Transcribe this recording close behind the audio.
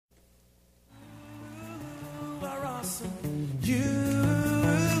awesome. You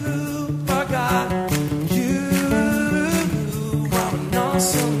are God. You are an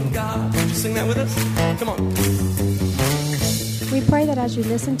awesome God. Sing that with us. Come on. We pray that as you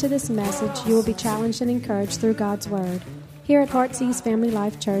listen to this message, you will be challenged and encouraged through God's Word. Here at Heartsease Family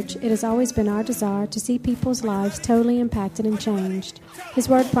Life Church, it has always been our desire to see people's lives totally impacted and changed. His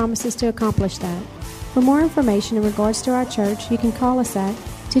Word promises to accomplish that. For more information in regards to our church, you can call us at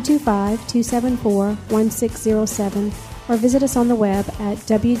 225-274-1607 or visit us on the web at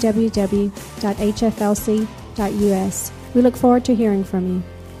www.hflc.us. We look forward to hearing from you.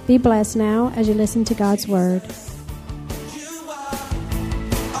 Be blessed now as you listen to God's Word.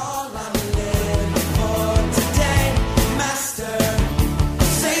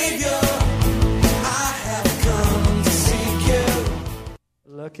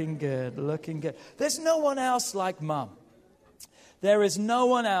 Looking good, looking good. There's no one else like Mum. There is no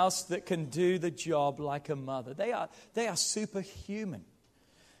one else that can do the job like a mother. They are superhuman.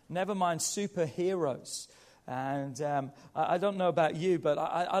 Never mind superheroes. And I don't know about you, but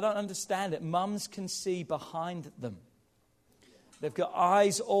I don't understand it. Mums can see behind them. They've got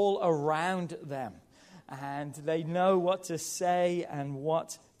eyes all around them. And they know what to say and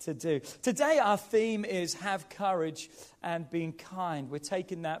what to do. Today our theme is have courage and being kind. We're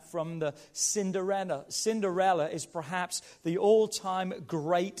taking that from the Cinderella. Cinderella is perhaps the all-time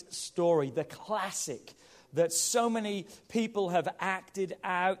great story, the classic that so many people have acted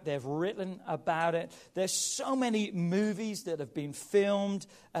out. They've written about it. There's so many movies that have been filmed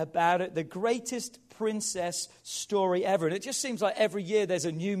about it. The greatest princess story ever. And it just seems like every year there's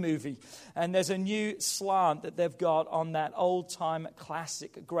a new movie and there's a new slant that they've got on that old-time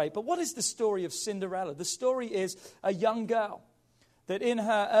classic great. But what is the story of Cinderella? The story is a young girl that in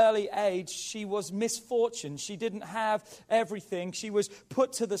her early age, she was misfortune. She didn't have everything. She was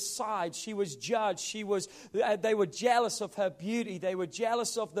put to the side. She was judged. They were jealous of her beauty. They were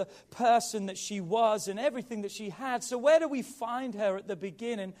jealous of the person that she was and everything that she had. So where do we find her at the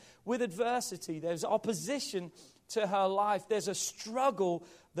beginning? With adversity. There's opposition to her life. There's a struggle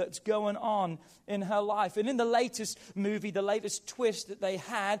that's going on in her life. And in the latest movie, the latest twist that they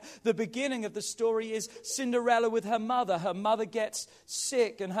had, the beginning of the story is Cinderella with her mother. Her mother gets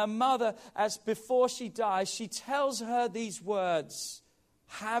sick, and her mother, as before she dies, she tells her these words: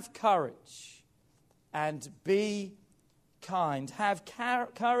 have courage and be kind. Have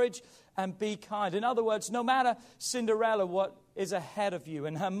courage and be kind. In other words, no matter, Cinderella, what is ahead of you.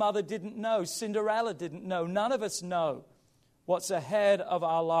 And her mother didn't know. Cinderella didn't know. None of us know what's ahead of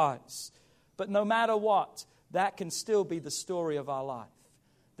our lives. But no matter what, that can still be the story of our life.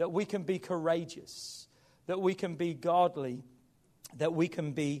 That we can be courageous. That we can be godly. That we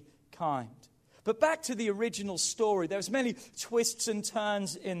can be kind. But back to the original story. There's many twists and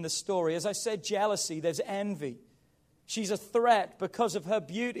turns in the story. As I said, jealousy. There's envy. She's a threat because of her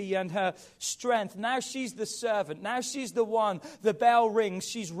beauty and her strength. Now she's the servant. Now she's the one. The bell rings.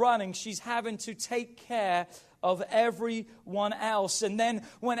 She's running. She's having to take care of everyone else. And then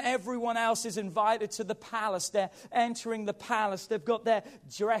when everyone else is invited to the palace, they're entering the palace. They've got their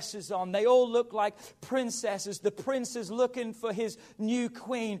dresses on. They all look like princesses. The prince is looking for his new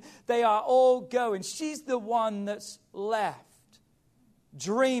queen. They are all going. She's the one that's left,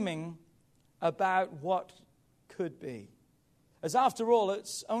 dreaming about what could be. As after all,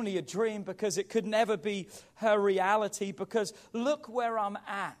 it's only a dream because it could never be her reality, because look where I'm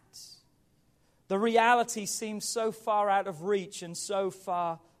at. The reality seems so far out of reach and so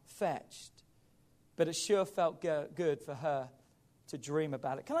far-fetched. But it sure felt good for her to dream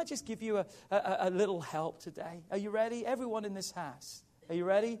about it. Can I just give you a little help today? Are you ready? Everyone in this house, are you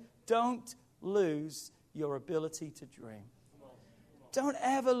ready? Don't lose your ability to dream. Don't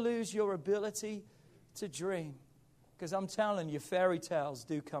ever lose your ability to dream. Because I'm telling you, fairy tales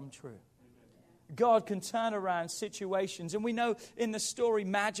do come true. God can turn around situations. And we know in the story,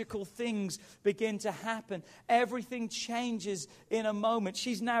 magical things begin to happen. Everything changes in a moment.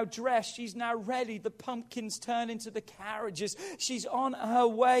 She's now dressed. She's now ready. The pumpkins turn into the carriages. She's on her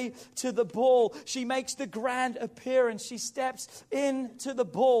way to the ball. She makes the grand appearance. She steps into the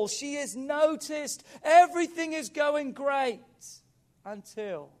ball. She is noticed. Everything is going great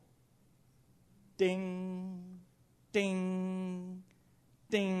until ding, ding,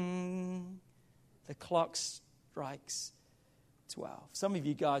 ding. The clock strikes 12. Some of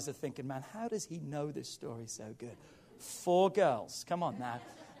you guys are thinking, man, how does he know this story so good? 4 girls. Come on now.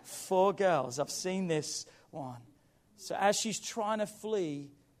 4 girls. I've seen this one. So as she's trying to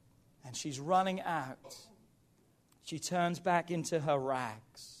flee and she's running out, she turns back into her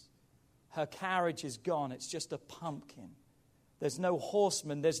rags. Her carriage is gone. It's just a pumpkin. There's no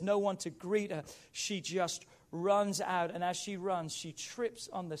horseman. There's no one to greet her. She just runs out, and as she runs, she trips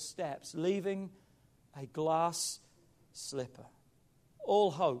on the steps, leaving a glass slipper.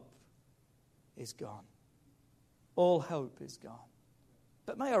 All hope is gone. All hope is gone.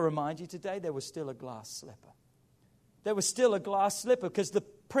 But may I remind you today, there was still a glass slipper. There was still a glass slipper because the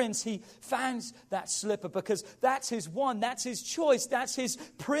prince, he finds that slipper because that's his one, that's his choice, that's his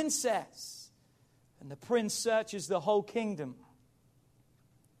princess. And the prince searches the whole kingdom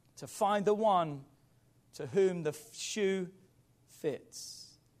to find the one to whom the shoe fits.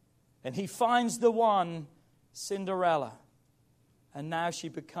 And he finds the one, Cinderella. And now she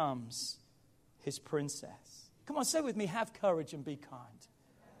becomes his princess. Come on, say with me, have courage and be kind.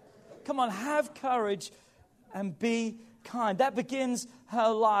 Come on, have courage and be kind. That begins her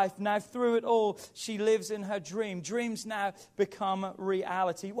life. Now through it all, she lives in her dream. Dreams now become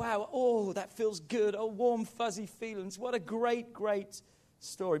reality. Wow, oh, that feels good. Oh, warm, fuzzy feelings. What a great, great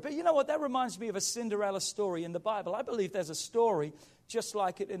story. But you know what? That reminds me of a Cinderella story in the Bible. I believe there's a story just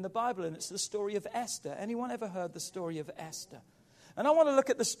like it in the Bible, and it's the story of Esther. Anyone ever heard the story of Esther? And I want to look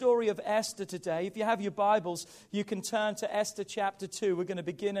at the story of Esther today. If you have your Bibles, you can turn to Esther chapter 2. We're going to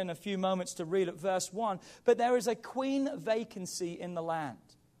begin in a few moments to read at verse 1. But there is a queen vacancy in the land.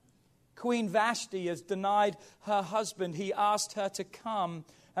 Queen Vashti has denied her husband. He asked her to come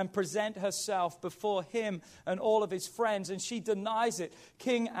and present herself before him and all of his friends, and she denies it.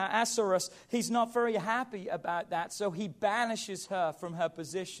 King Ahasuerus, he's not very happy about that, so he banishes her from her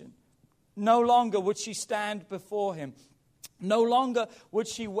position. No longer would she stand before him. No longer would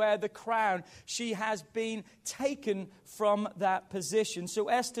she wear the crown. She has been taken from that position. So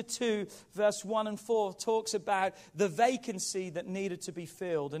Esther 2, verse 1 and 4 talks about the vacancy that needed to be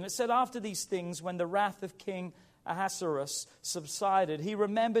filled. And it said, after these things, when the wrath of King Ahasuerus subsided, he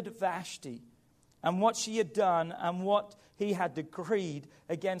remembered Vashti and what she had done and what he had decreed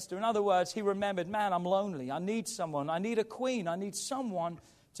against her. In other words, he remembered, man, I'm lonely. I need someone. I need a queen. I need someone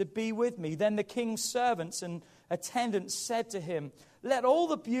to be with me. Then the king's servants and attendants said to him, let all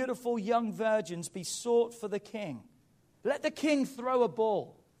the beautiful young virgins be sought for the king. Let the king throw a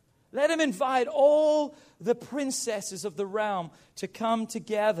ball. Let him invite all the princesses of the realm to come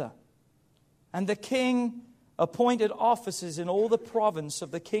together. And the king appointed officers in all the province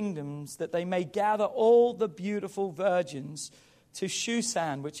of the kingdoms that they may gather all the beautiful virgins to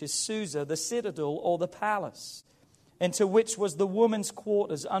Shushan, which is Susa, the citadel or the palace, into which was the woman's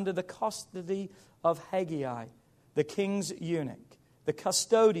quarters under the custody of Haggai, the king's eunuch, the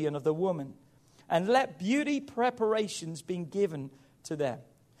custodian of the woman, and let beauty preparations be given to them.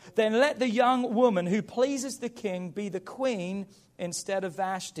 Then let the young woman who pleases the king be the queen instead of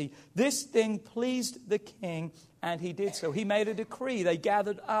Vashti. This thing pleased the king, and he did so. He made a decree. They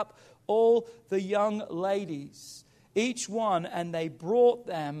gathered up all the young ladies, each one, and they brought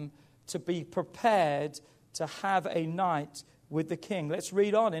them to be prepared to have a night with the king. Let's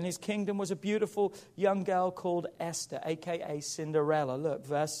read on. In his kingdom was a beautiful young girl called Esther, a.k.a. Cinderella. Look,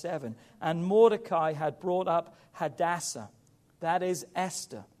 verse 7. And Mordecai had brought up Hadassah, that is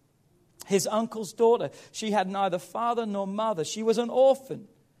Esther, his uncle's daughter. She had neither father nor mother. She was an orphan.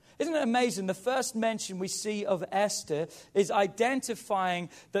 Isn't it amazing? The first mention we see of Esther is identifying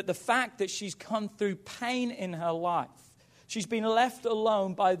that the fact that she's come through pain in her life. She's been left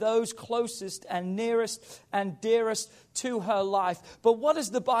alone by those closest and nearest and dearest to her life. But what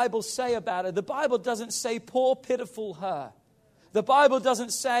does the Bible say about her? The Bible doesn't say, poor, pitiful her. The Bible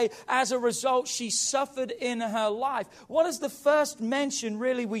doesn't say, as a result, she suffered in her life. What is the first mention,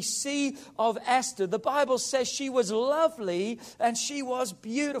 really, we see of Esther? The Bible says she was lovely and she was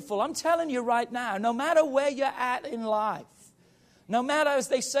beautiful. I'm telling you right now, no matter where you're at in life, no matter, as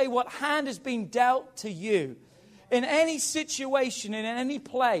they say, what hand has been dealt to you, in any situation, in any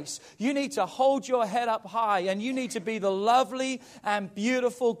place, you need to hold your head up high and you need to be the lovely and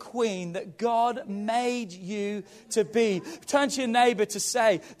beautiful queen that God made you to be. Turn to your neighbor to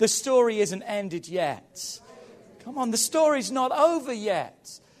say, the story isn't ended yet. Come on, the story's not over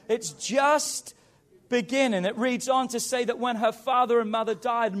yet. It's just beginning. It reads on to say that when her father and mother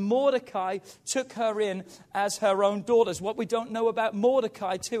died, Mordecai took her in as her own daughters. What we don't know about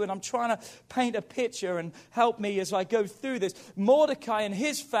Mordecai too, and I'm trying to paint a picture and help me as I go through this. Mordecai and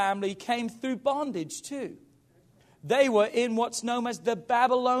his family came through bondage too. They were in what's known as the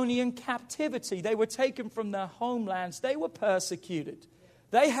Babylonian captivity. They were taken from their homelands. They were persecuted.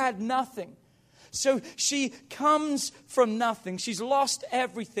 They had nothing. So she comes from nothing. She's lost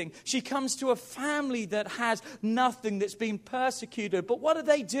everything. She comes to a family that has nothing, that's been persecuted. But what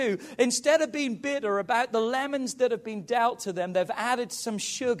do? Instead of being bitter about the lemons that have been dealt to them, they've added some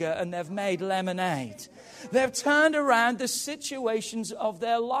sugar and they've made lemonade. They've turned around the situations of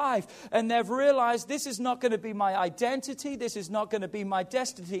their life and they've realized this is not going to be my identity. This is not going to be my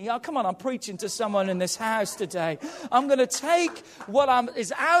destiny. Oh, come on, I'm preaching to someone in this house today. I'm going to take what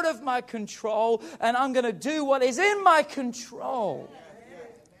is out of my control and I'm going to do what is in my control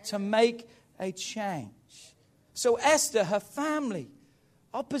to make a change. So Esther, her family,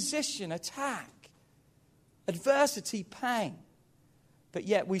 opposition, attack, adversity, pain. But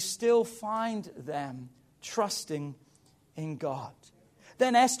yet we still find them trusting in God.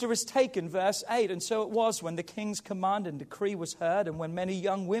 Then Esther is taken, verse 8. And so it was when the king's command and decree was heard, and when many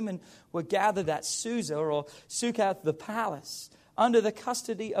young women were gathered at Susa or Succoth the palace, under the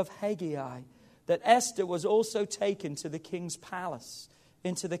custody of Haggai, that Esther was also taken to the king's palace,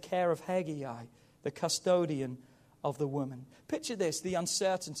 into the care of Haggai, the custodian of the woman. Picture this, the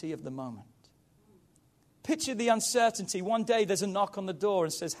uncertainty of the moment. Picture the uncertainty. One day there's a knock on the door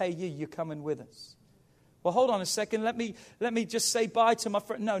and says, hey, you're coming with us. Well, hold on a second. Let me just say bye to my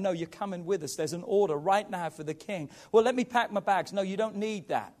friend. No, you're coming with us. There's an order right now for the king. Well, let me pack my bags. No, you don't need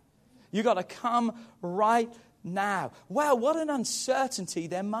that. You got to come right now. Wow, what an uncertainty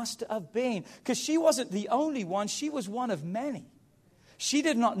there must have been. Because she wasn't the only one. She was one of many. She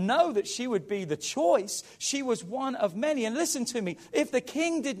did not know that she would be the choice. She was one of many. And listen to me. If the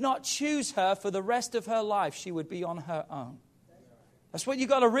king did not choose her for the rest of her life, she would be on her own. That's what you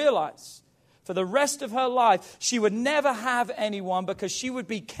got to realize. For the rest of her life, she would never have anyone because she would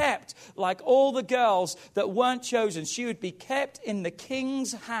be kept like all the girls that weren't chosen. She would be kept in the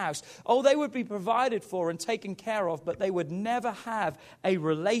king's house. Oh, they would be provided for and taken care of, but they would never have a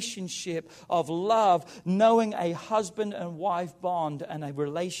relationship of love, knowing a husband and wife bond and a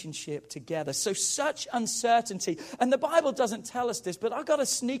relationship together. So such uncertainty. And the Bible doesn't tell us this, but I've got a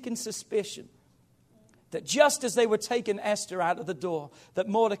sneaking suspicion that just as they were taking Esther out of the door, that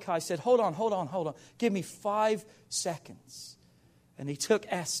Mordecai said, hold on. Give me 5 seconds. And he took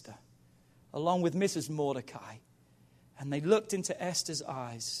Esther along with Mrs. Mordecai. And they looked into Esther's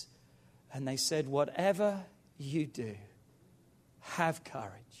eyes. And they said, whatever you do, have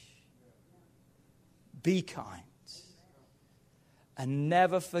courage. Be kind. And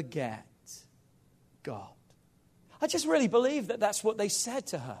never forget God. I just really believe that that's what they said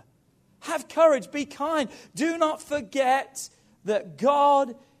to her. Have courage, be kind. Do not forget that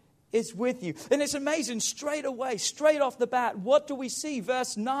God is with you. And it's amazing, straight away, straight off the bat, what do we see?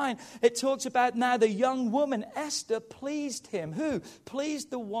 Verse 9, it talks about now the young woman, Esther, pleased him. Who? Pleased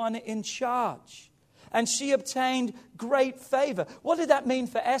the one in charge. And she obtained great favor. What did that mean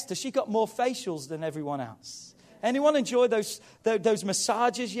for Esther? She got more facials than everyone else. Anyone enjoy those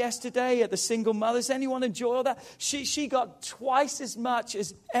massages yesterday at the single mothers? Anyone enjoy all that? She got twice as much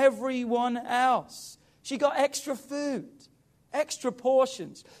as everyone else. She got extra food, extra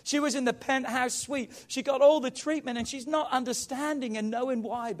portions. She was in the penthouse suite. She got all the treatment and she's not understanding and knowing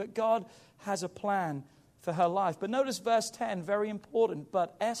why. But God has a plan for her life. But notice verse 10, very important.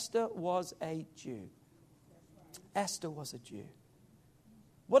 But Esther was a Jew. Esther was a Jew.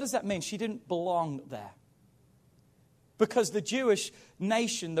 What does that mean? She didn't belong there. Because the Jewish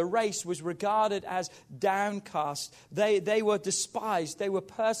nation, the race, was regarded as downcast. They were despised. They were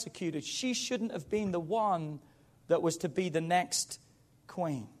persecuted. She shouldn't have been the one that was to be the next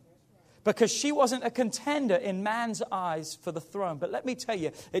queen. Because she wasn't a contender in man's eyes for the throne. But let me tell you,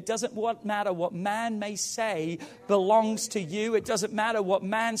 it doesn't matter what man may say belongs to you. It doesn't matter what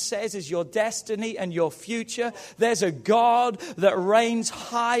man says is your destiny and your future. There's a God that reigns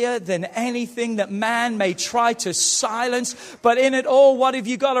higher than anything that man may try to silence. But in it all, what have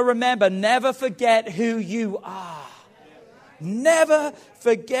you got to remember? Never forget who you are. Never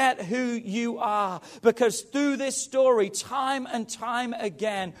forget who you are. Because through this story, time and time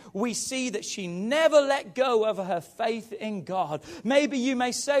again, we see that she never let go of her faith in God. Maybe you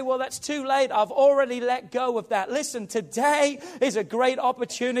may say, well, that's too late. I've already let go of that. Listen, today is a great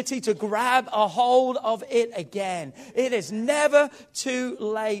opportunity to grab a hold of it again. It is never too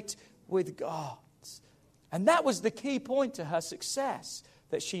late with God. And that was the key point to her success,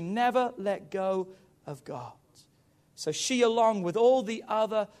 that she never let go of God. So she, along with all the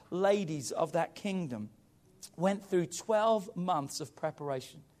other ladies of that kingdom, went through 12 months of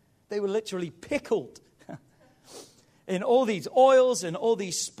preparation. They were literally pickled in all these oils and all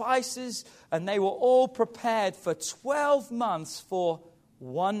these spices, and they were all prepared for 12 months for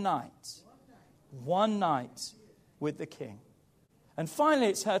one night with the king. And finally,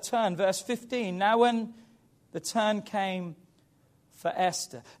 it's her turn. Verse 15. Now when the turn came for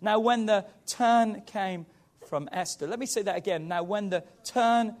Esther. Now when the turn came from Esther. Let me say that again. Now when the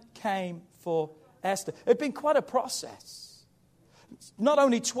turn came for Esther. It had been quite a process. Not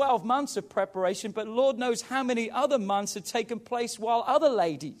only 12 months of preparation, but Lord knows how many other months had taken place while other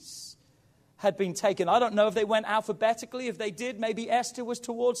ladies had been taken. I don't know if they went alphabetically. If they did, maybe Esther was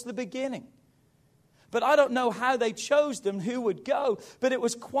towards the beginning. But I don't know how they chose them, who would go. But it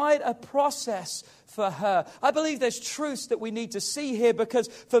was quite a process for her. I believe there's truths that we need to see here, because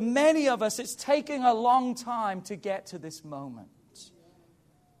for many of us, it's taking a long time to get to this moment.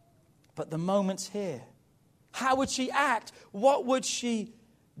 But the moment's here. How would she act? What would she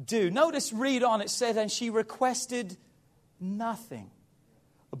do? Notice, read on, it said, and she requested nothing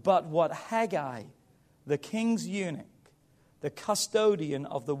but what Haggai, the king's eunuch, the custodian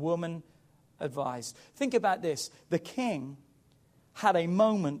of the woman, advised. Think about this. The king had a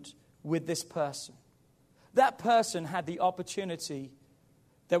moment with this person. That person had the opportunity.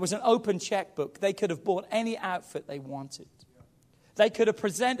 There was an open checkbook. They could have bought any outfit they wanted. They could have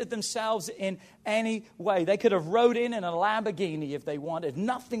presented themselves in any way. They could have rode in a Lamborghini if they wanted.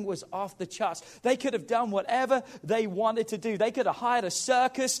 Nothing was off the charts. They could have done whatever they wanted to do. They could have hired a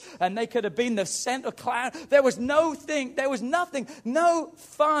circus and they could have been the center clown. There was nothing. No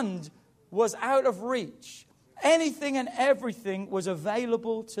fund was out of reach. Anything and everything was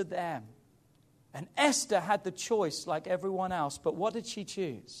available to them. And Esther had the choice like everyone else. But what did she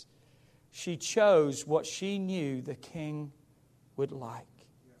choose? She chose what she knew the king would like.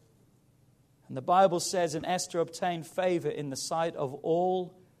 And the Bible says, and Esther obtained favor in the sight of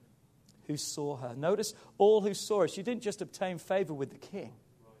all who saw her. Notice, all who saw her. She didn't just obtain favor with the king,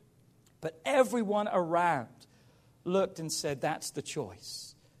 but everyone around looked and said, that's the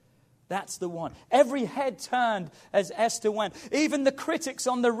choice. That's the one. Every head turned as Esther went. Even the critics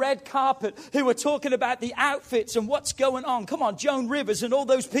on the red carpet who were talking about the outfits and what's going on. Come on, Joan Rivers and all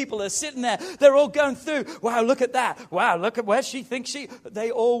those people are sitting there. They're all going through. Wow, look at that. Wow, look at where she thinks she...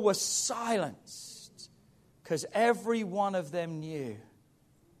 They all were silenced because every one of them knew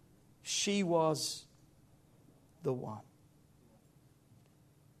she was the one.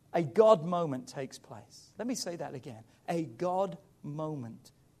 A God moment takes place. Let me say that again. A God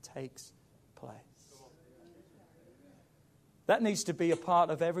moment takes place. That needs to be a part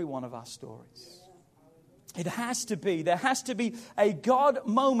of every one of our stories. It has to be. There has to be a God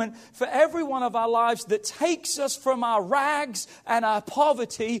moment for every one of our lives that takes us from our rags and our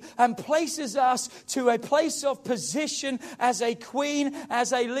poverty and places us to a place of position as a queen,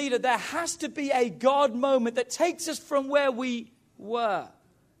 as a leader. There has to be a God moment that takes us from where we were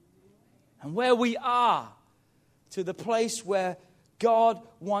and where we are to the place where God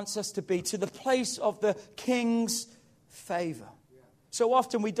wants us to be, to the place of the king's favor. So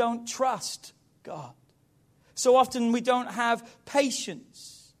often we don't trust God. So often we don't have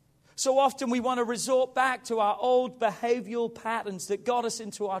patience. So often we want to resort back to our old behavioral patterns that got us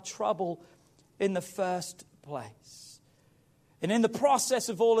into our trouble in the first place. And in the process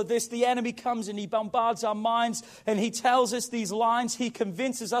of all of this, the enemy comes and he bombards our minds and he tells us these lines. He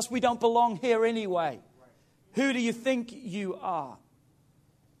convinces us we don't belong here anyway. Who do you think you are?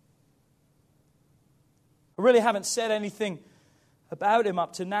 I really haven't said anything about him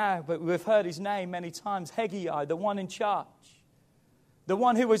up to now, but we've heard his name many times. Haggai, the one in charge. The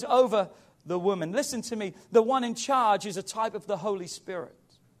one who was over the woman. Listen to me. The one in charge is a type of the Holy Spirit.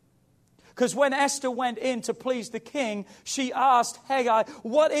 Because when Esther went in to please the king, she asked Haggai,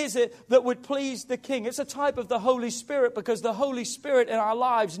 what is it that would please the king? It's a type of the Holy Spirit, because the Holy Spirit in our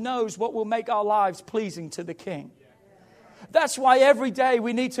lives knows what will make our lives pleasing to the king. That's why every day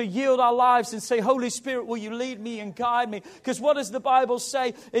we need to yield our lives and say, Holy Spirit, will you lead me and guide me? Because what does the Bible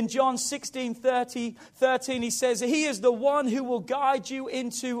say in John 16:13? He says, He is the one who will guide you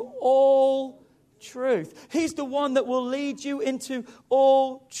into all truth. He's the one that will lead you into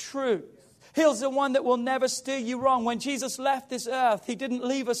all truth. He's the one that will never steer you wrong. When Jesus left this earth, He didn't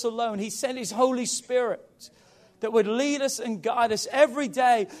leave us alone. He sent His Holy Spirit that would lead us and guide us. Every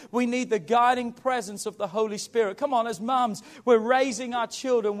day we need the guiding presence of the Holy Spirit. Come on, as mums, we're raising our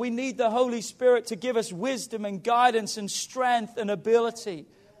children. We need the Holy Spirit to give us wisdom and guidance and strength and ability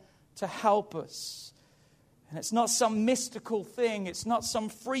to help us. And it's not some mystical thing. It's not some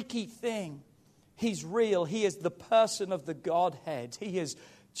freaky thing. He's real. He is the person of the Godhead. He is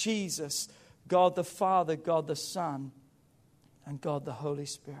Jesus, God the Father, God the Son, and God the Holy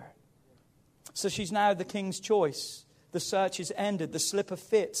Spirit. So she's now the king's choice. The search is ended. The slipper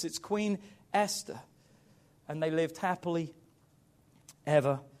fits. It's Queen Esther. And they lived happily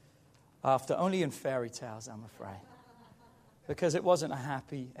ever after. Only in fairy tales, I'm afraid. because it wasn't a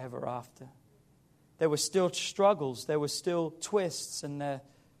happy ever after. There were still struggles, there were still twists, and there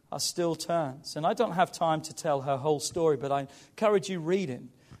are still turns. And I don't have time to tell her whole story, but I encourage you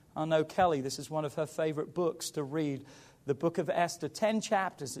reading. I know Kelly, this is one of her favorite books to read, the book of Esther. 10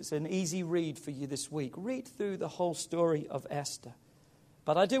 chapters. It's an easy read for you this week. Read through the whole story of Esther.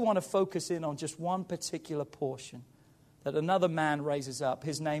 But I do want to focus in on just one particular portion that another man raises up.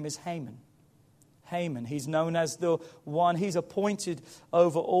 His name is Haman. Haman, he's known as the one, he's appointed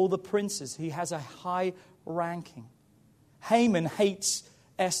over all the princes. He has a high ranking. Haman hates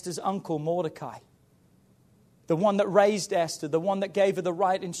Esther's uncle Mordecai, the one that raised Esther, the one that gave her the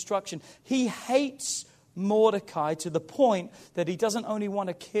right instruction. He hates Mordecai to the point that he doesn't only want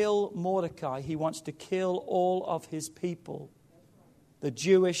to kill Mordecai, he wants to kill all of his people, the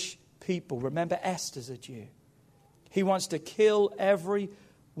Jewish people. Remember, Esther's a Jew. He wants to kill every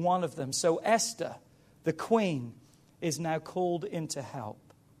one of them. So Esther, the queen, is now called in to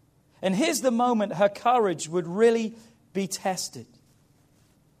help. And here's the moment her courage would really be tested.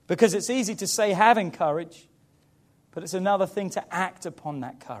 Because it's easy to say having courage, but it's another thing to act upon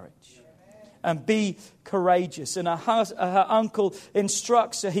that courage and be courageous. And her uncle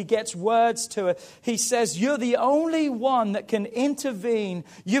instructs her. He gets words to her. He says, you're the only one that can intervene.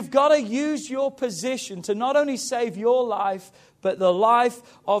 You've got to use your position to not only save your life, but the life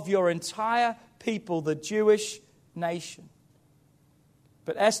of your entire people, the Jewish nation.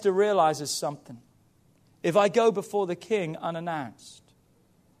 But Esther realizes something. If I go before the king unannounced,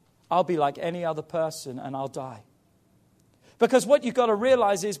 I'll be like any other person and I'll die. Because what you've got to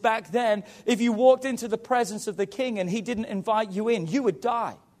realize is back then, if you walked into the presence of the king and he didn't invite you in, you would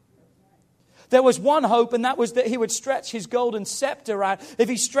die. There was one hope, and that was that he would stretch his golden scepter out. If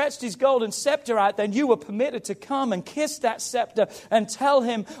he stretched his golden scepter out, then you were permitted to come and kiss that scepter and tell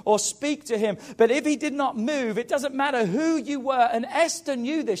him or speak to him. But if he did not move, it doesn't matter who you were. And Esther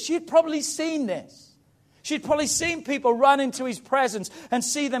knew this. She had probably seen this. She'd probably seen people run into his presence and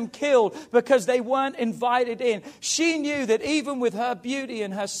see them killed because they weren't invited in. She knew that even with her beauty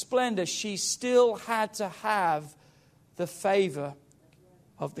and her splendor, she still had to have the favor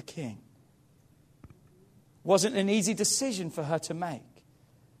of the king. Wasn't an easy decision for her to make.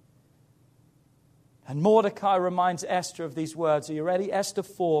 And Mordecai reminds Esther of these words. Are you ready? Esther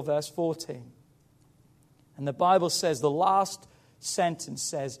 4, verse 14. And the Bible says, the last sentence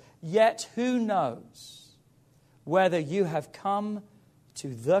says, yet who knows whether you have come to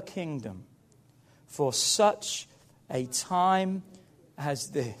the kingdom for such a time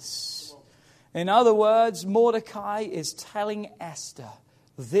as this. In other words, Mordecai is telling Esther,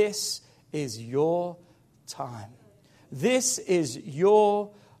 this is your time. This is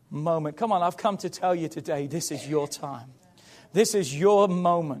your moment. Come on, I've come to tell you today, this is your time. This is your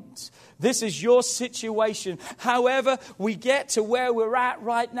moment. This is your situation. However we get to where we're at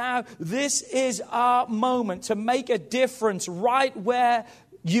right now, this is our moment to make a difference right where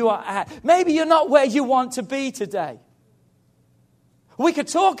you are at. Maybe you're not where you want to be today. We could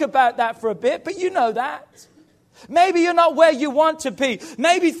talk about that for a bit, but you know that. Maybe you're not where you want to be.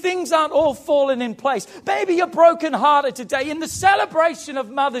 Maybe things aren't all falling in place. Maybe you're brokenhearted today. In the celebration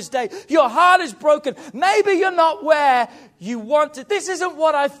of Mother's Day, your heart is broken. Maybe you're not where you want to. This isn't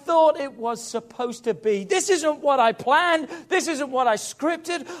what I thought it was supposed to be. This isn't what I planned. This isn't what I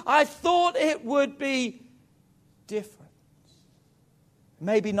scripted. I thought it would be different.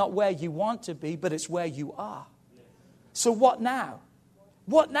 Maybe not where you want to be, but it's where you are. So what now?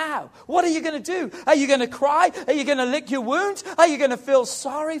 What now? What are you going to do? Are you going to cry? Are you going to lick your wounds? Are you going to feel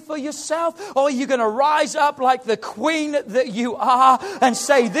sorry for yourself? Or are you going to rise up like the queen that you are and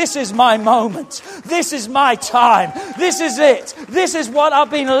say, this is my moment. This is my time. This is it. This is what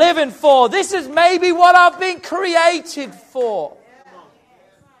I've been living for. This is maybe what I've been created for.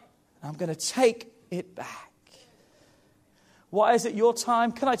 I'm going to take it back. Why is it your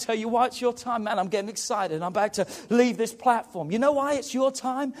time? Can I tell you why it's your time? Man, I'm getting excited. I'm about to leave this platform. You know why it's your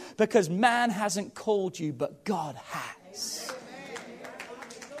time? Because man hasn't called you, but God has.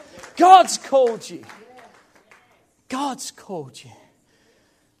 God's called you. God's called you.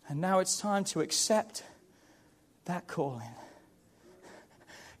 And now it's time to accept that calling.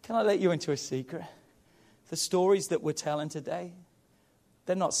 Can I let you into a secret? The stories that we're telling today,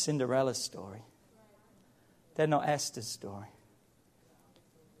 they're not Cinderella's story. They're not Esther's story.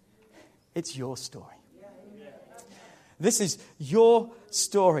 It's your story. This is your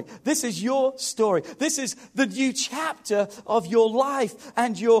story. This is your story. This is the new chapter of your life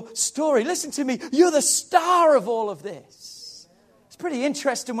and your story. Listen to me. You're the star of all of this. It's pretty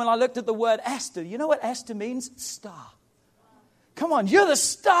interesting when I looked at the word Esther. You know what Esther means? Star. Come on, you're the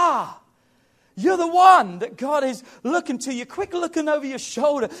star. You're the one that God is looking to. You're quick looking over your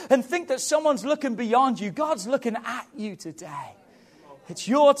shoulder and think that someone's looking beyond you. God's looking at you today. It's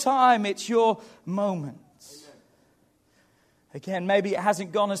your time. It's your moment. Again, maybe it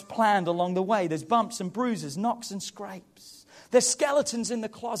hasn't gone as planned along the way. There's bumps and bruises, knocks and scrapes. There's skeletons in the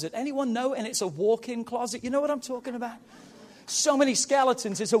closet. Anyone know? And it's a walk-in closet. You know what I'm talking about? So many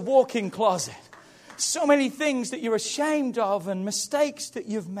skeletons. It's a walk-in closet. So many things that you're ashamed of and mistakes that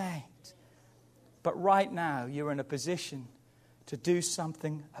you've made. But right now, you're in a position to do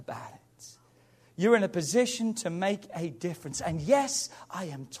something about it. You're in a position to make a difference. And yes, I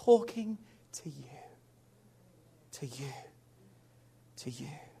am talking to you. To you. To you.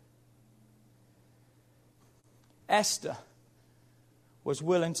 Esther was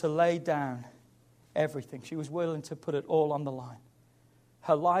willing to lay down everything. She was willing to put it all on the line.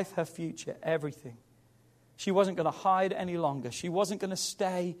 Her life, her future, everything. She wasn't going to hide any longer. She wasn't going to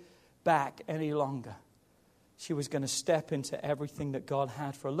stay back any longer. She was going to step into everything that God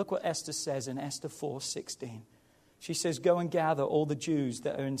had for her. Look what Esther says in Esther 4:16. She says, go and gather all the Jews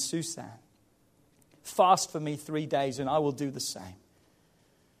that are in Susan. Fast for me 3 days and I will do the same.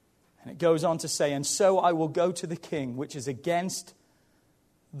 And it goes on to say, and so I will go to the king, which is against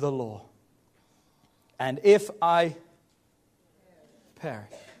the law. And if I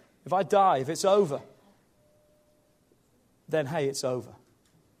perish, if I die, if it's over, then hey, it's over.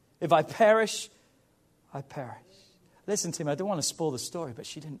 If I perish, I perish. Listen to me, I don't want to spoil the story, but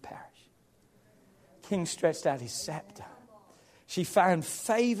she didn't perish. King stretched out his scepter. She found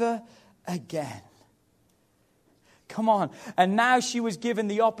favor again. Come on. And now she was given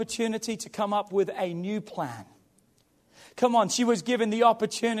the opportunity to come up with a new plan. Come on, she was given the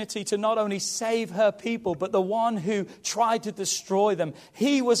opportunity to not only save her people, but the one who tried to destroy them.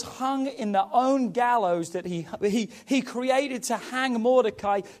 He was hung in the own gallows that he created to hang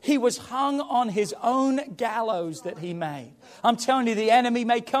Mordecai. He was hung on his own gallows that he made. I'm telling you, the enemy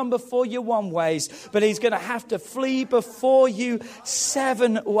may come before you one ways, but he's going to have to flee before you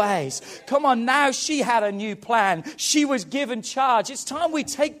 7 ways. Come on, now she had a new plan. She was given charge. It's time we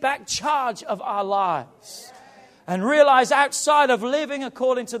take back charge of our lives. And realize outside of living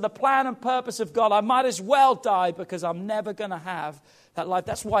according to the plan and purpose of God, I might as well die because I'm never going to have that life.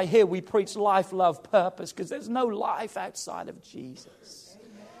 That's why here we preach life, love, purpose, because there's no life outside of Jesus.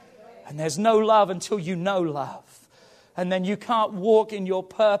 And there's no love until you know love. And then you can't walk in your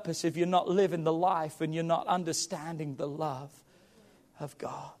purpose if you're not living the life and you're not understanding the love of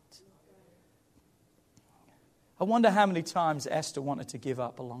God. I wonder how many times Esther wanted to give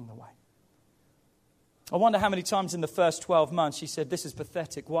up along the way. I wonder how many times in the first 12 months she said, this is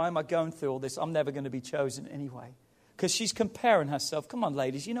pathetic. Why am I going through all this? I'm never going to be chosen anyway. Because she's comparing herself. Come on,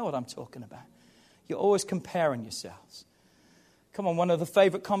 ladies, you know what I'm talking about. You're always comparing yourselves. Come on, one of the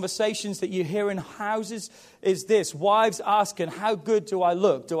favorite conversations that you hear in houses is this. Wives asking, how good do I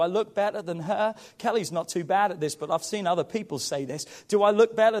look? Do I look better than her? Kelly's not too bad at this, but I've seen other people say this. Do I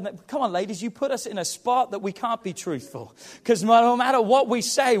look better than... Come on, ladies, you put us in a spot that we can't be truthful. Because no matter what we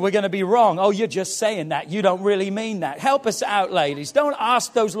say, we're going to be wrong. Oh, you're just saying that. You don't really mean that. Help us out, ladies. Don't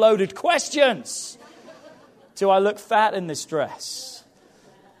ask those loaded questions. Do I look fat in this dress?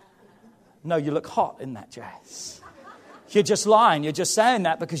 No, you look hot in that dress. You're just lying. You're just saying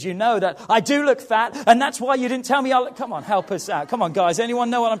that because you know that I do look fat, and that's why you didn't tell me I look... Come on, help us out. Come on, guys. Anyone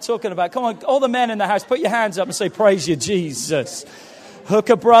know what I'm talking about? Come on, all the men in the house, put your hands up and say, praise you, Jesus. Hook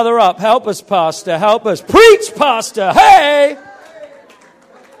a brother up. Help us, Pastor. Help us. Preach, Pastor. Hey!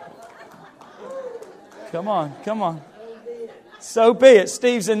 Come on, come on. So be it.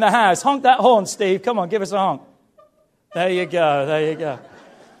 Steve's in the house. Honk that horn, Steve. Come on, give us a honk. There you go. There you go.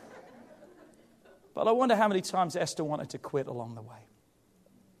 But I wonder how many times Esther wanted to quit along the way.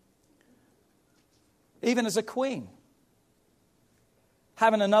 Even as a queen.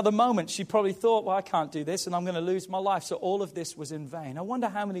 Having another moment, she probably thought, well, I can't do this and I'm going to lose my life. So all of this was in vain. I wonder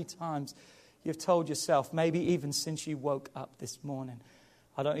how many times you've told yourself, maybe even since you woke up this morning,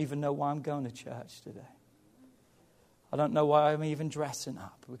 I don't even know why I'm going to church today. I don't know why I'm even dressing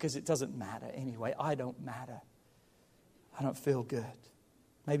up, because it doesn't matter anyway. I don't matter. I don't feel good.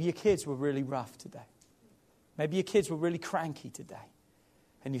 Maybe your kids were really rough today. Maybe your kids were really cranky today.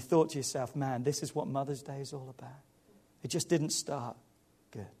 And you thought to yourself, man, this is what Mother's Day is all about. It just didn't start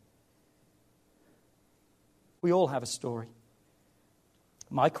good. We all have a story.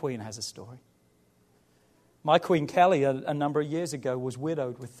 My queen has a story. My Queen Kelly, a number of years ago, was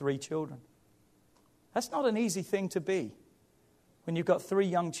widowed with 3 children. That's not an easy thing to be when you've got 3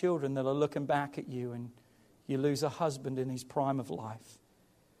 young children that are looking back at you and you lose a husband in his prime of life.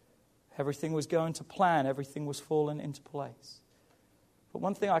 Everything was going to plan. Everything was falling into place. But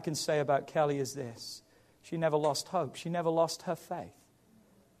one thing I can say about Kelly is this. She never lost hope. She never lost her faith.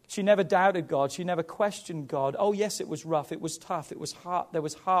 She never doubted God. She never questioned God. Oh, yes, it was rough. It was tough. It was hard. There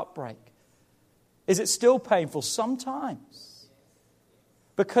was heartbreak. Is it still painful? Sometimes.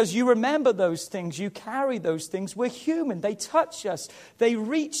 Because you remember those things. You carry those things. We're human. They touch us. They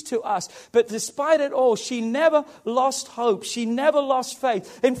reach to us. But despite it all, she never lost hope. She never lost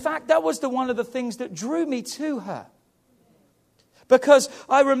faith. In fact, that was one of the things that drew me to her. Because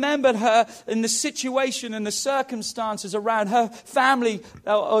I remembered her in the situation and the circumstances around her family,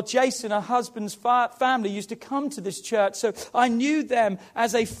 or Jason, her husband's family, used to come to this church. So I knew them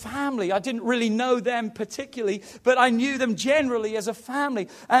as a family. I didn't really know them particularly, but I knew them generally as a family.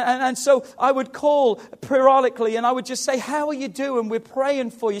 And so I would call periodically and I would just say, how are you doing? We're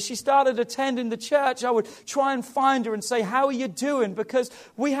praying for you. She started attending the church. I would try and find her and say, how are you doing? Because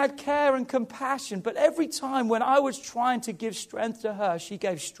we had care and compassion. But every time when I was trying to give strength to her, she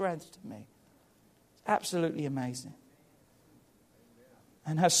gave strength to me. Absolutely amazing.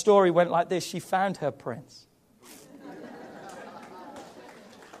 And her story went like this. She found her prince.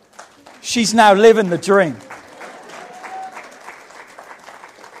 She's now living the dream.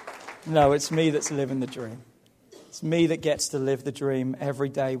 No, it's me that's living the dream. It's me that gets to live the dream every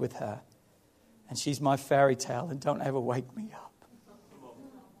day with her. And she's my fairy tale, and don't ever wake me up.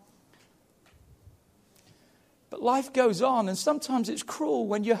 But life goes on, and sometimes it's cruel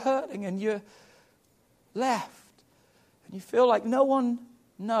when you're hurting and you're left. And you feel like no one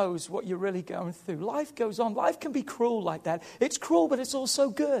knows what you're really going through. Life goes on. Life can be cruel like that. It's cruel, but it's also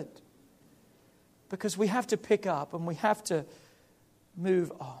good. Because we have to pick up and we have to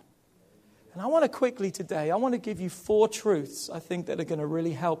move on. And I want to quickly today, I want to give you 4 truths I think that are going to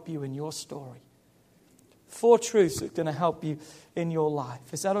really help you in your story. 4 truths that are going to help you in your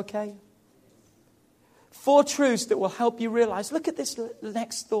life. Is that okay? 4 truths that will help you realize, look at this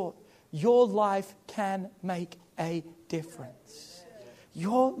next thought. Your life can make a difference.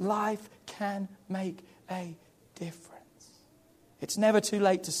 Your life can make a difference. It's never too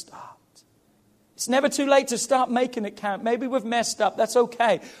late to start. It's never too late to start making it count. Maybe we've messed up. That's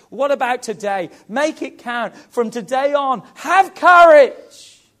okay. What about today? Make it count. From today on, have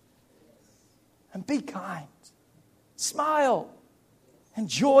courage. And be kind. Smile.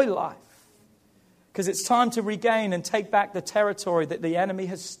 Enjoy life. Because it's time to regain and take back the territory that the enemy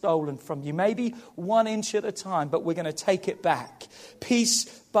has stolen from you. Maybe 1 inch at a time, but we're going to take it back. Piece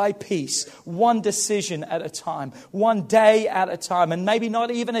by piece. 1 decision at a time. 1 day at a time. And maybe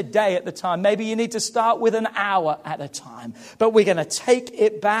not even a day at the time. Maybe you need to start with an hour at a time. But we're going to take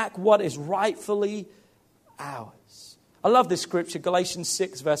it back, what is rightfully ours. I love this scripture, Galatians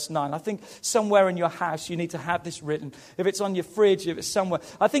 6, verse 9. I think somewhere in your house you need to have this written. If it's on your fridge, if it's somewhere,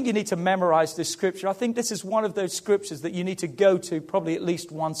 I think you need to memorize this scripture. I think this is one of those scriptures that you need to go to probably at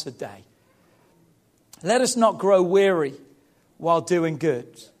least once a day. Let us not grow weary while doing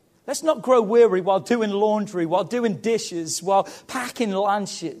good. Let's not grow weary while doing laundry, while doing dishes, while packing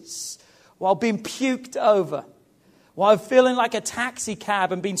lunches, while being puked over. While feeling like a taxi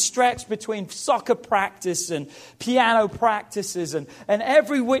cab and being stretched between soccer practice and piano practices and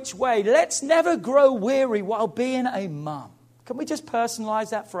every which way. Let's never grow weary while being a mum. Can we just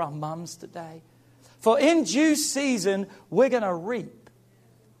personalize that for our mums today? For in due season, we're going to reap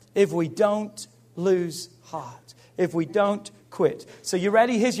if we don't lose heart, if we don't quit. So you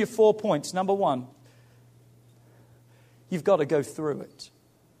ready? Here's your 4 points. Number 1, you've got to go through it.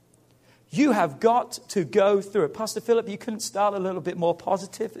 You have got to go through it. Pastor Philip, you couldn't start a little bit more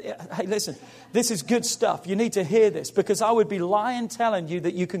positive? Hey, listen, this is good stuff. You need to hear this because I would be lying telling you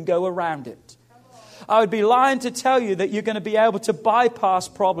that you can go around it. I would be lying to tell you that you're going to be able to bypass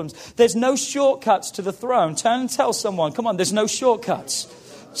problems. There's no shortcuts to the throne. Turn and tell someone, come on, there's no shortcuts.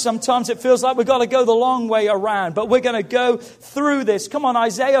 Sometimes it feels like we've got to go the long way around, but we're going to go through this. Come on,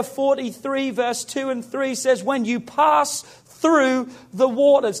 Isaiah 43 verse 2 and 3 says, when you pass through the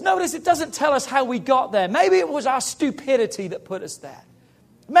waters. Notice it doesn't tell us how we got there. Maybe it was our stupidity that put us there.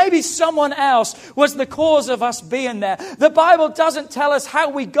 Maybe someone else was the cause of us being there. The Bible doesn't tell us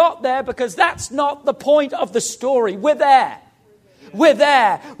how we got there because that's not the point of the story. We're there. We're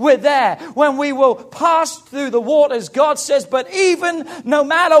there. We're there. When we will pass through the waters, God says, but even no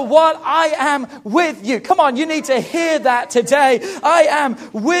matter what, I am with you. Come on, you need to hear that today. I am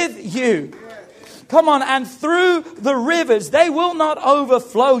with you. Come on, and through the rivers, they will not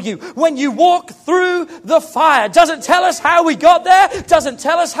overflow you. When you walk through the fire, doesn't tell us how we got there, doesn't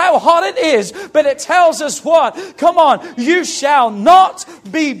tell us how hot it is, but it tells us what? Come on, you shall not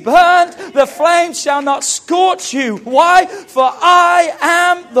be burned, the flame shall not scorch you. Why? For I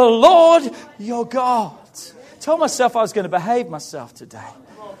am the Lord your God. Told myself I was going to behave myself today.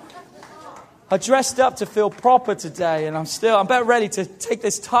 I dressed up to feel proper today, and I'm about ready to take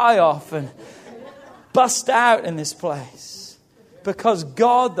this tie off and bust out in this place. Because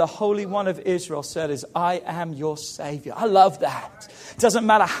God, the Holy One of Israel, said, I am your Savior. I love that. It doesn't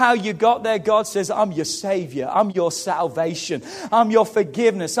matter how you got there. God says, I'm your Savior. I'm your salvation. I'm your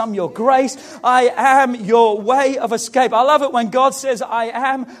forgiveness. I'm your grace. I am your way of escape. I love it when God says, I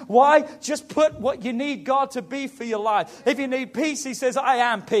am. Why? Just put what you need God to be for your life. If you need peace, He says, I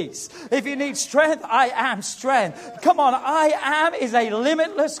am peace. If you need strength, I am strength. Come on, I am is a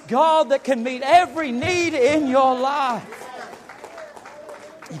limitless God that can meet every need in your life.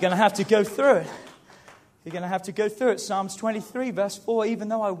 You're going to have to go through it. You're going to have to go through it. Psalms 23, verse 4, even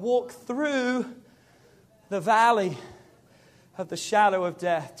though I walk through the valley of the shadow of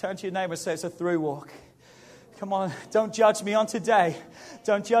death. Turn to your neighbor and say, it's a through walk. Come on, don't judge me on today.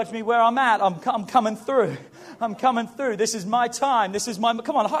 Don't judge me where I'm at. I'm coming through. I'm coming through. This is my time. This is my...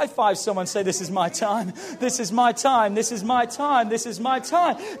 Come on, high five someone. Say, this is my time. This is my time. This is my time. This is my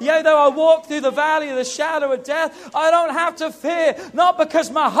time. Yea, though I walk through the valley of the shadow of death, I don't have to fear. Not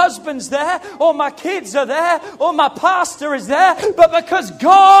because my husband's there, or my kids are there, or my pastor is there, but because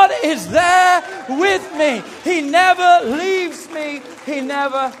God is there with me. He never leaves me. He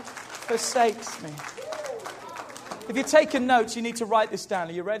never forsakes me. If you're taking notes, you need to write this down.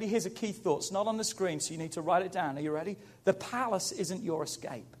 Are you ready? Here's a key thought. It's not on the screen, so you need to write it down. Are you ready? The palace isn't your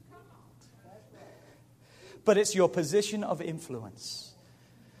escape, but it's your position of influence.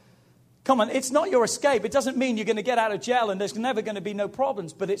 Come on, it's not your escape. It doesn't mean you're going to get out of jail and there's never going to be no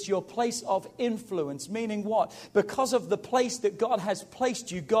problems, but it's your place of influence. Meaning what? Because of the place that God has placed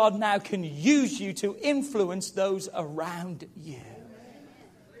you, God now can use you to influence those around you.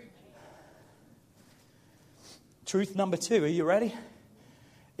 Truth number 2, are you ready?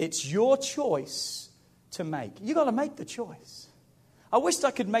 It's your choice to make. You got to make the choice. I wished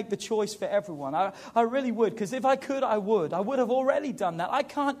I could make the choice for everyone. I really would, because if I could, I would. I would have already done that. I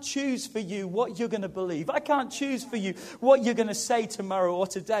can't choose for you what you're going to believe. I can't choose for you what you're going to say tomorrow or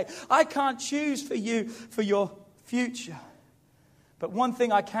today. I can't choose for you for your future. But one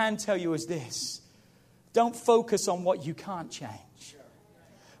thing I can tell you is this. Don't focus on what you can't change.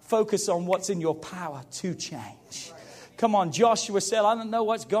 Focus on what's in your power to change. Come on, Joshua said, I don't know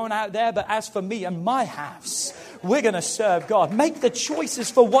what's going out there, but as for me and my house, we're going to serve God. Make the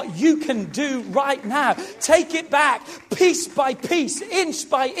choices for what you can do right now. Take it back, piece by piece, inch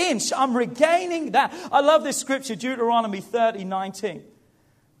by inch. I'm regaining that. I love this scripture, Deuteronomy 30:19.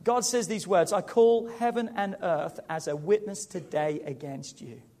 God says these words, I call heaven and earth as a witness today against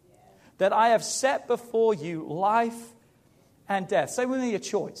you, that I have set before you life and death. Say with me, a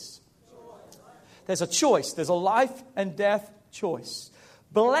choice. There's a choice. There's a life and death choice.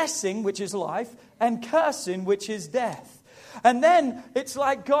 Blessing, which is life, and cursing, which is death. And then it's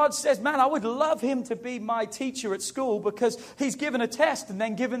like God says, man, I would love him to be my teacher at school because he's given a test and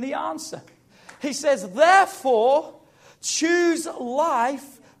then given the answer. He says, therefore, choose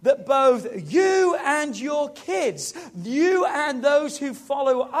life that both you and your kids, you and those who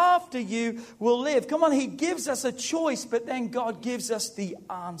follow after you will live. Come on, he gives us a choice, but then God gives us the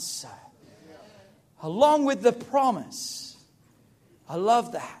answer. Along with the promise. I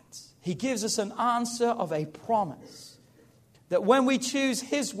love that. He gives us an answer of a promise. That when we choose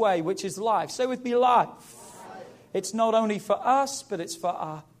his way, which is life, say with me, life. It's not only for us, but it's for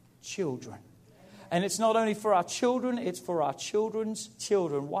our children. And it's not only for our children, it's for our children's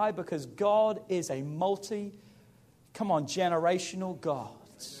children. Why? Because God is a generational God.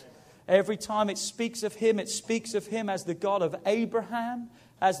 Every time it speaks of him as the God of Abraham,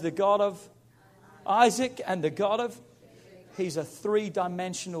 as the God of Isaac, and the God of... He's a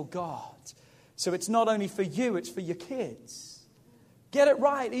three-dimensional God. So it's not only for you, it's for your kids. Get it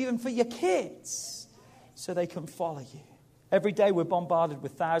right, even for your kids, so they can follow you. Every day we're bombarded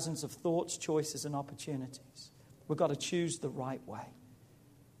with thousands of thoughts, choices, and opportunities. We've got to choose the right way.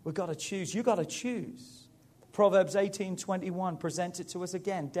 We've got to choose. You've got to choose. Proverbs 18:21 presents it to us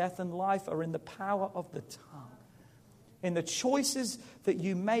again. Death and life are in the power of the tongue. In the choices that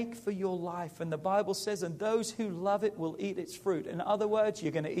you make for your life. And the Bible says, and those who love it will eat its fruit. In other words,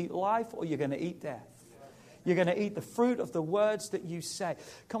 you're going to eat life or you're going to eat death. You're going to eat the fruit of the words that you say.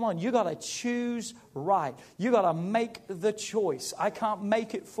 Come on, you got to choose right. You got to make the choice. I can't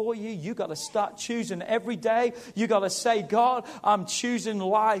make it for you. You got to start choosing every day. You got to say, God, I'm choosing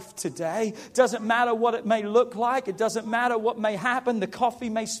life today. Doesn't matter what it may look like. It doesn't matter what may happen. The coffee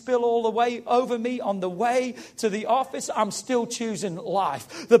may spill all the way over me on the way to the office. I'm still choosing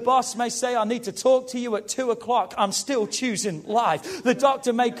life. The boss may say, I need to talk to you at 2:00. I'm still choosing life. The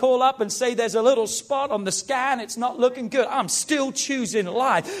doctor may call up and say there's a little spot on the scale scan, it's not looking good. I'm still choosing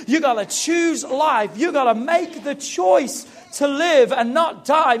life. You got to choose life. You got to make the choice to live and not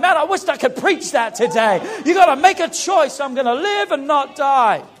die. Man, I wish I could preach that today. You got to make a choice. I'm going to live and not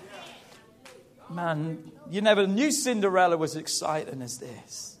die. Man, you never knew Cinderella was exciting as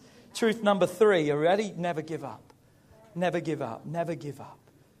this. Truth number 3, you ready? Never give up. Never give up. Never give up.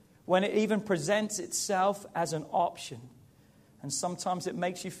 When it even presents itself as an option, and sometimes it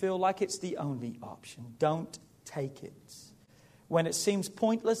makes you feel like it's the only option, don't take it. When it seems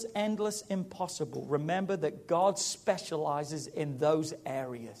pointless, endless, impossible, remember that God specializes in those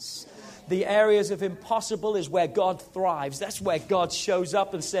areas. The areas of impossible is where God thrives. That's where God shows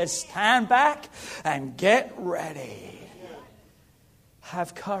up and says, stand back and get ready.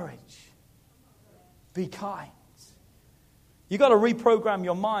 Have courage. Be kind. You got to reprogram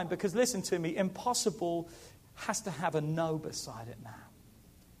your mind because, listen to me, impossible has to have a no beside it now.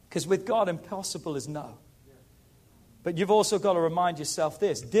 Because with God, impossible is no. But you've also got to remind yourself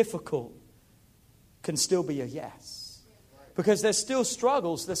this, difficult can still be a yes. Because there's still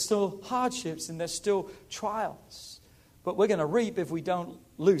struggles, there's still hardships, and there's still trials. But we're going to reap if we don't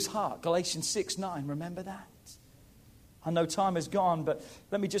lose heart. Galatians 6:9, remember that? I know time is gone, but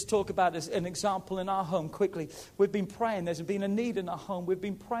let me just talk about this, an example in our home quickly. We've been praying. There's been a need in our home. We've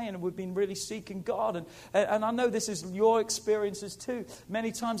been praying and we've been really seeking God. And I know this is your experiences too.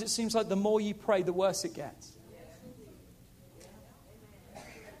 Many times it seems like the more you pray, the worse it gets.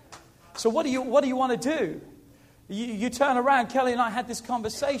 So what do you want to do? You turn around. Kelly and I had this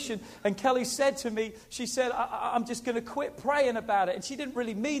conversation, and Kelly said to me, she said, I'm just going to quit praying about it. And she didn't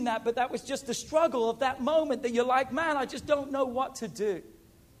really mean that, but that was just the struggle of that moment that you're like, man, I just don't know what to do.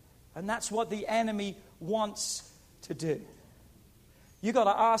 And that's what the enemy wants to do. You got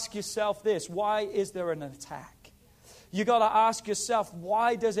to ask yourself this, why is there an attack? You got to ask yourself,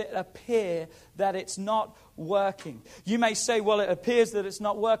 why does it appear that it's not working? You may say, well, it appears that it's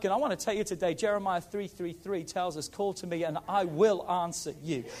not working. I want to tell you today, Jeremiah 3:3 tells us, call to me and I will answer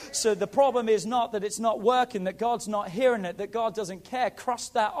you. So the problem is not that it's not working, that God's not hearing it, that God doesn't care. Cross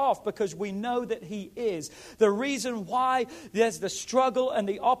that off because we know that He is. The reason why there's the struggle and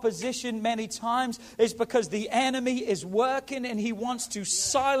the opposition many times is because the enemy is working and he wants to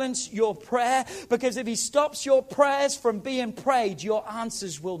silence your prayer. Because if he stops your prayers from being prayed, your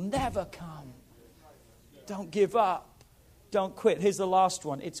answers will never come. Don't give up. Don't quit. Here's the last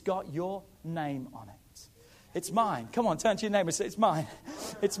one. It's got your name on it. It's mine. Come on, turn to your neighbor and say, it's mine.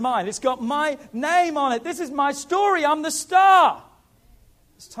 It's mine. It's got my name on it. This is my story. I'm the star.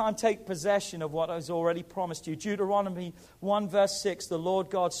 It's time to take possession of what I was already promised you. Deuteronomy 1 verse 6, the Lord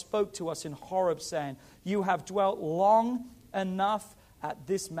God spoke to us in Horeb saying, you have dwelt long enough at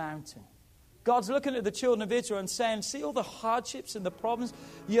this mountain. God's looking at the children of Israel and saying, see all the hardships and the problems?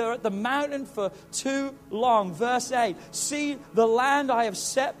 You're at the mountain for too long. Verse 8, see the land I have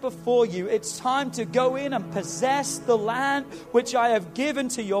set before you. It's time to go in and possess the land which I have given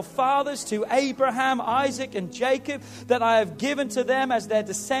to your fathers, to Abraham, Isaac, and Jacob, that I have given to them as their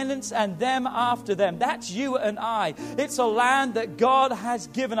descendants and them after them. That's you and I. It's a land that God has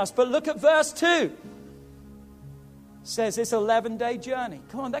given us. But look at verse 2. Says it's an 11-day journey.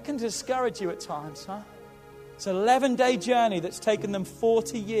 Come on, that can discourage you at times, huh? It's an 11-day journey that's taken them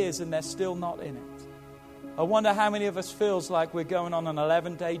 40 years and they're still not in it. I wonder how many of us feels like we're going on an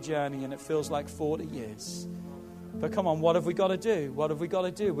 11-day journey and it feels like 40 years. But come on, what have we got to do? What have we got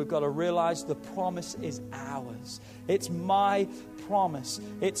to do? We've got to realize the promise is ours. It's my promise.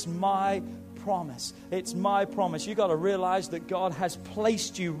 It's my promise. It's my promise. You've got to realize that God has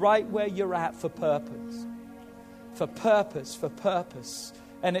placed you right where you're at for purpose. For purpose, for purpose.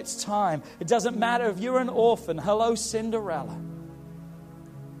 And it's time. It doesn't matter if you're an orphan. Hello, Cinderella.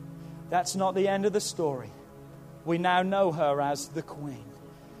 That's not the end of the story. We now know her as the Queen.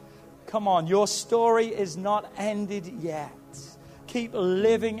 Come on, your story is not ended yet. Keep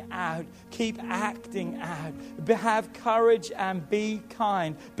living out. Keep acting out. Have courage and be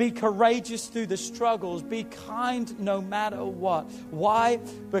kind. Be courageous through the struggles. Be kind no matter what. Why?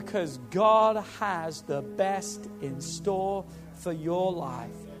 Because God has the best in store for your life.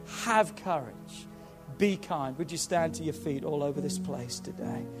 Have courage. Be kind. Would you stand to your feet all over this place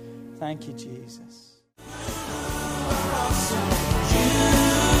today? Thank you, Jesus.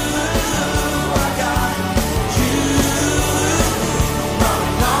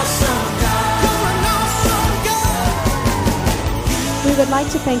 We would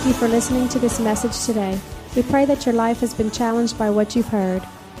like to thank you for listening to this message today. We pray that your life has been challenged by what you've heard,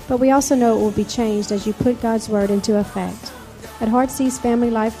 but we also know it will be changed as you put God's Word into effect. At Heartsease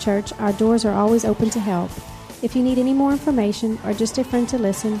Family Life Church, our doors are always open to help. If you need any more information or just a friend to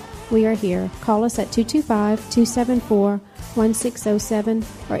listen, we are here. Call us at 225-274-1607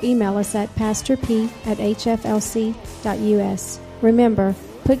 or email us at pastorp@hflc.us. Remember,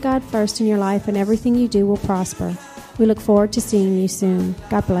 put God first in your life and everything you do will prosper. We look forward to seeing you soon.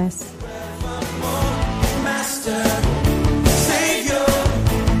 God bless.